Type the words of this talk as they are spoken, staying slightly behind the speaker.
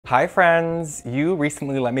Hi friends! You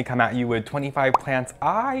recently let me come at you with 25 plants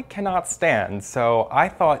I cannot stand, so I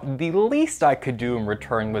thought the least I could do in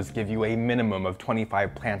return was give you a minimum of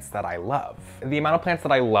 25 plants that I love. The amount of plants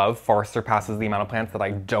that I love far surpasses the amount of plants that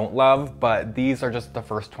I don't love, but these are just the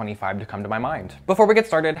first 25 to come to my mind. Before we get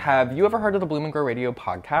started, have you ever heard of the Bloom and Grow Radio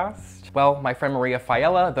podcast? Well, my friend Maria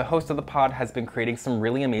Fiella, the host of the pod, has been creating some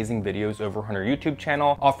really amazing videos over on her YouTube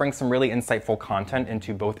channel, offering some really insightful content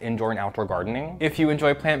into both indoor and outdoor gardening. If you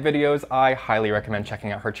enjoy plant videos, I highly recommend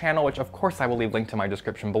checking out her channel, which of course I will leave linked to my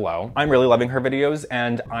description below. I'm really loving her videos,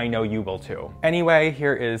 and I know you will too. Anyway,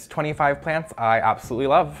 here is 25 plants I absolutely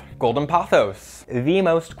love. Golden Pothos, the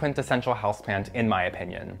most quintessential houseplant in my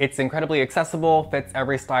opinion. It's incredibly accessible, fits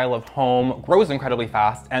every style of home, grows incredibly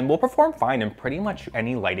fast, and will perform fine in pretty much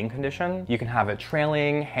any lighting condition. You can have it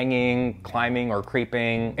trailing, hanging, climbing, or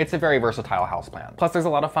creeping. It's a very versatile houseplant. Plus there's a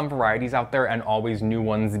lot of fun varieties out there and always new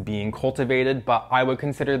ones being cultivated, but I would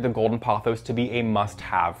consider the Golden Pothos to be a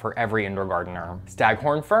must-have for every indoor gardener.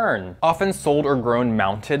 Staghorn Fern. Often sold or grown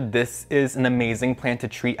mounted, this is an amazing plant to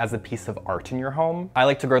treat as a piece of art in your home. I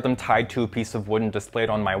like to grow them tied to a piece of wood and displayed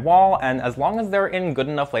on my wall, and as long as they're in good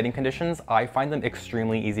enough lighting conditions, I find them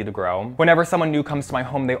extremely easy to grow. Whenever someone new comes to my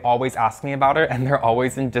home, they always ask me about it, and they're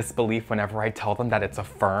always in disbelief whenever I tell them that it's a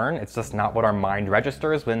fern. It's just not what our mind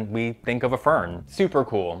registers when we think of a fern. Super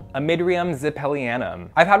cool. Amidrium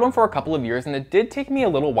zipelianum. I've had one for a couple of years, and it did take me a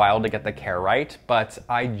little while to get the care right, but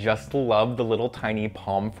I just love the little tiny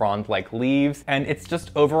palm frond-like leaves, and it's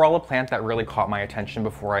just overall a plant that really caught my attention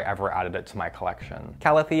before I ever added it to my collection.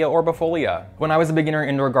 Calathea orbifolia. When I was a beginner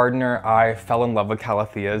indoor gardener, I fell in love with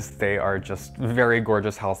calatheas. They are just very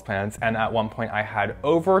gorgeous houseplants, and at one point I had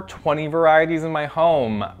over 20 varieties in my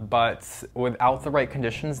home, but without the right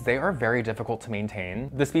conditions, they are very difficult to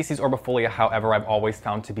maintain. The species orbifolia, however, I've always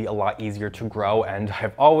found to be a lot easier to grow, and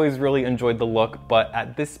I've always really enjoyed the look, but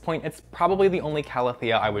at this point, it's probably the only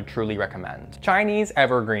calathea I would truly recommend. Chinese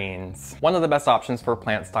evergreens. One of the best options for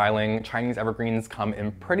plant styling. Chinese evergreens come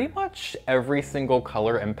in pretty much every single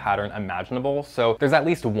color and pattern imaginable, so there's at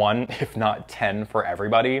least one, if not 10, for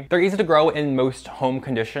everybody. They're easy to grow in most home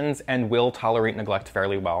conditions and will tolerate neglect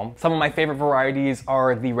fairly well. Some of my favorite varieties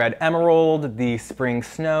are the red emerald, the spring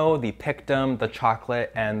snow, the pictum, the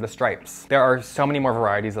chocolate, and the stripes. There are so many more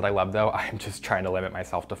varieties that I love though. I'm just trying to limit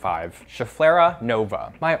myself to 5. Schefflera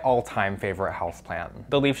nova, my all-time favorite houseplant.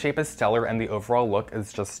 The leaf shape is stellar and the overall look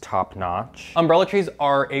is just top-notch. Umbrella trees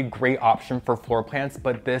are a great option for floor plants,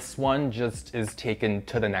 but this one just is taken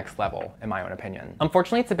to the next level, in my own opinion.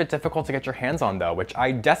 Unfortunately, it's a bit difficult to get your hands on though, which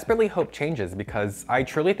I desperately hope changes because I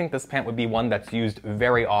truly think this plant would be one that's used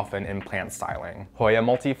very often in plant styling. Hoya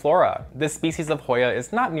multiflora. This species of Hoya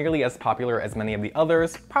is not nearly as popular as many of the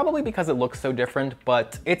others, probably because it looks so different,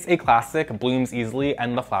 but it's a classic, blooms easily,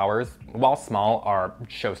 and the flowers, while small, are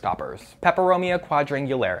showstoppers. Peperomia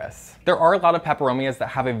quadrangularis. There are a lot of peperomias that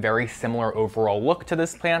have a very similar overall look to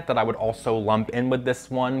this plant that I would also lump in with this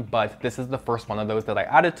one, but this is the first one of those that I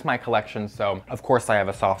added to my collection, so of course I have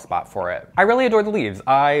a soft spot for it. I really adore the leaves.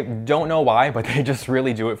 I don't know why, but they just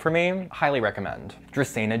really do it for me. Highly recommend.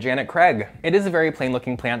 Dracaena Janet Craig. It is a very plain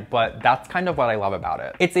looking plant, but that's kind of what I love about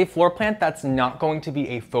it. It's a floor plant that's not going to be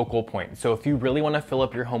a focal point, so if you really want to fill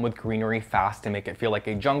up your home with greenery fast and make it feel like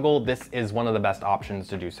a jungle, this is one of the best options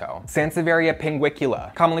to do so. Sansevieria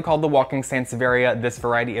pinguicula. Commonly called the walking sansevieria, this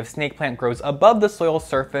variety of snake plant grows above the soil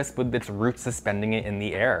surface with its roots suspending it in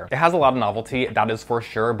the air. It has a lot of novelty, that is for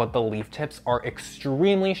sure, but the leaf tips are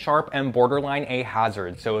extremely sharp and borderline a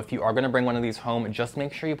hazard, so if you are going to bring one of these home, just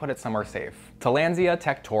make sure you put it somewhere safe. Tillandsia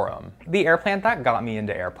tectorum. The air plant that got me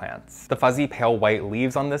into air plants. The fuzzy pale white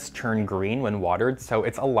leaves on this turn green when watered, so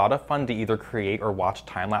it's a lot of fun to either create or watch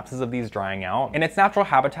time lapses of these drying out. In its natural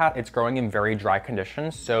habitat, it's growing in very dry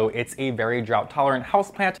conditions, so it's a very drought tolerant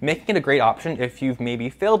houseplant, making it a great option if you've maybe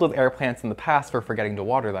filled with air plants in the past for forgetting to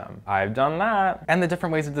water them. I've done that. And the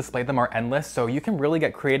different ways to display them are endless, so you can really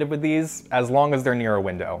get creative with these as long as they're near a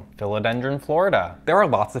window. Philodendron florida. There are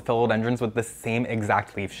lots of philodendrons with the same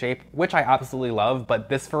exact leaf shape, which I absolutely love, but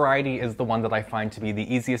this variety is the one that I find to be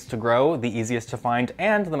the easiest to grow, the easiest to find,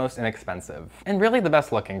 and the most inexpensive. And really the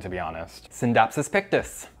best looking, to be honest. Scindapsus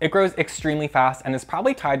pictus. It grows extremely fast and is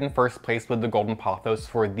probably tied in first place with the Golden Pothos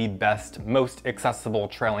for the best, most accessible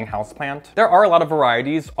trailing houseplant. There are a lot of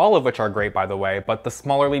varieties, all of which are great by the way, but the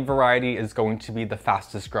smaller leaf variety is going to be the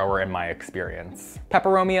fastest grower in my experience.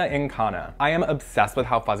 Peperomia incana. I am obsessed with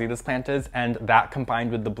how fuzzy this plant is, and that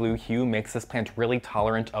combined with the blue hue makes this plant really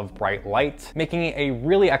tolerant of bright light, making it a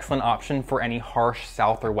really excellent option for any harsh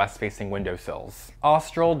south or west facing windowsills.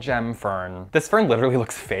 Austral gem fern. This fern literally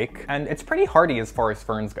looks fake, and it's pretty hardy as far as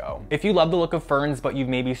ferns go. If you love the look of ferns but you've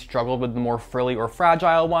maybe struggled with the more frilly frilly or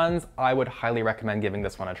fragile ones, I would highly recommend giving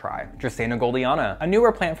this one a try. Dracaena goldiana, a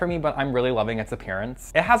newer plant for me, but I'm really loving its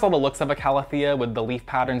appearance. It has all the looks of a calathea with the leaf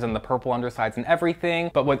patterns and the purple undersides and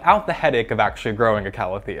everything, but without the headache of actually growing a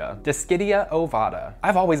calathea. Dischidia ovata.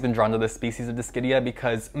 I've always been drawn to this species of Dischidia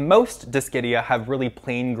because most Dischidia have really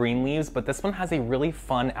plain green leaves, but this one has a really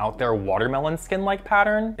fun out there watermelon skin-like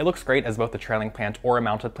pattern. It looks great as both a trailing plant or a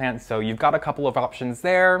mounted plant, so you've got a couple of options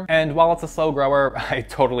there. And while it's a slow grower, I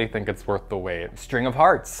totally think it's worth the wait. String of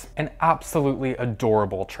Hearts, an absolutely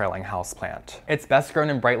adorable trailing houseplant. It's best grown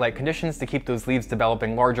in bright light conditions to keep those leaves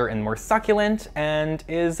developing larger and more succulent, and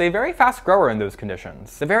is a very fast grower in those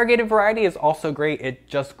conditions. The variegated variety is also great, it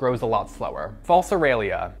just grows a lot slower. False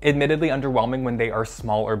Aurelia, admittedly underwhelming when they are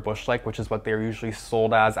small or bush-like, which is what they're usually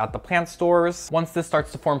sold as at the plant stores. Once this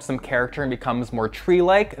starts to form some character and becomes more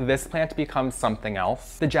tree-like, this plant becomes something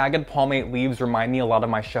else. The jagged palmate leaves remind me a lot of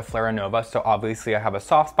my Schefflera nova, so obviously I have a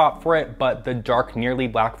soft spot for it, but the dark, nearly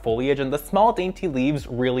black foliage and the small dainty leaves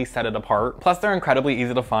really set it apart. Plus they're incredibly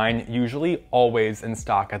easy to find, usually always in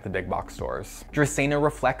stock at the big box stores. Dracaena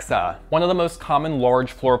reflexa, one of the most common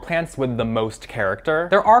large floor plants with the most character.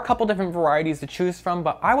 There are a couple different varieties to choose from,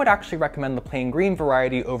 but I would actually recommend the plain green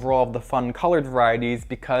variety over all of the fun colored varieties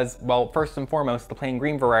because, well, first and foremost, the plain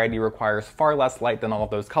green variety requires far less light than all of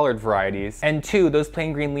those colored varieties. And two, those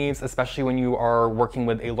plain green leaves, especially when you are working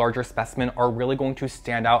with a larger specimen, are really going to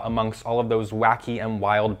stand out amongst all of those wacky and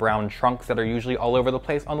wild brown trunks that are usually all over the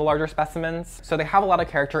place on the larger specimens. So they have a lot of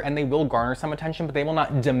character and they will garner some attention, but they will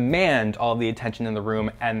not demand all of the attention in the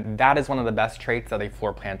room, and that is one of the best traits that a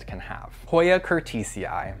floor plant can have. Hoya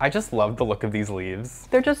curtisii. I just love the look of these leaves.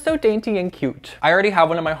 They're just so dainty and cute. I already have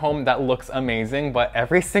one in my home that looks amazing, but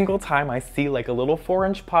every single time I see like a little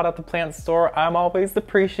 4-inch pot at the plant store, I'm always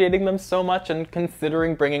appreciating them so much and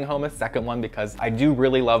considering bringing home a second one because I do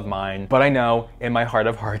really love mine, but I know in my heart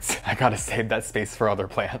of hearts, I gotta save that space for other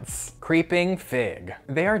plants. Creeping fig.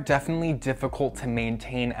 They are definitely difficult to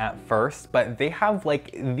maintain at first, but they have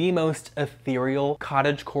like the most ethereal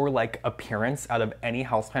cottagecore-like appearance out of any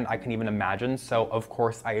houseplant I can even imagine, so of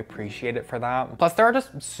course I appreciate it for that. Plus there are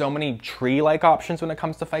just so many tree-like options when it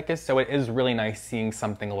comes to ficus, so it is really nice seeing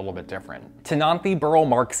something a little bit different. Tenanthe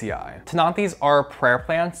burrell-marxii. Tenanthes are prayer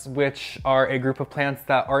plants, which are a group of plants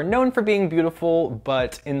that are known for being beautiful,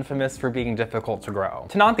 but infamous for being difficult to grow.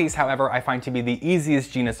 Tenanthes, however, I find to be the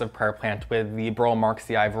easiest genus of prayer plant, with the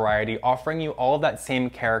burrell-marxii variety offering you all of that same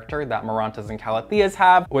character that Marantas and Calatheas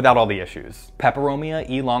have without all the issues. Peperomia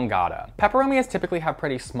elongata. Peperomias typically have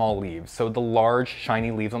pretty small leaves, so the large, shiny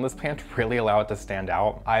leaves on this plant really allow it to stand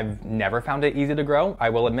out. I've never found it easy to grow, I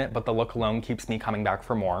will admit, but the look alone keeps me coming back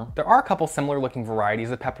for more. There are a couple similar looking varieties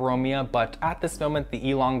of Peperomia, but at this moment, the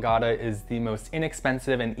elongata is the most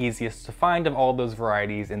inexpensive and easiest to find of all of those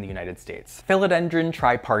varieties in the United States. Philodendron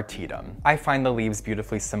tripartitum. I find the leaves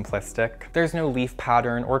beautifully simplistic. There's no leaf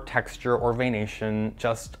pattern or texture or veination,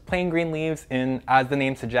 just plain green leaves in, as the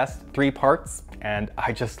name suggests, 3 parts, and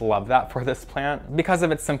I just love that for this plant. Because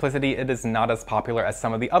of its simplicity, it is not as popular as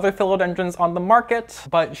some of the other philodendrons on the market,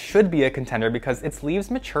 but should be a contender because its leaves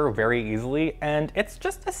mature very easily, and it's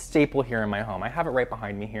just a staple here in my home. I have it right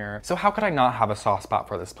behind me here, so how could I not have a soft spot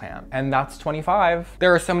for this plant? And that's 25.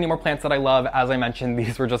 There are so many more plants that I love. As I mentioned,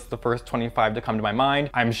 these were just the first 25 to come to my mind.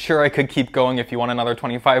 I'm sure I could keep going if you want another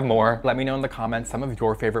 25 more. Let me know in the comments some of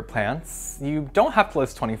your favorite plants. You don't have to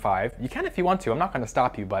list 25. You can if you want to. I'm not going to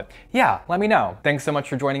stop you, but yeah, let me know. Thanks so much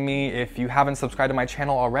for joining me. If you haven't subscribed to my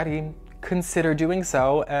channel already, consider doing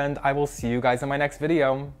so, and I will see you guys in my next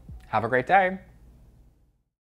video. Have a great day.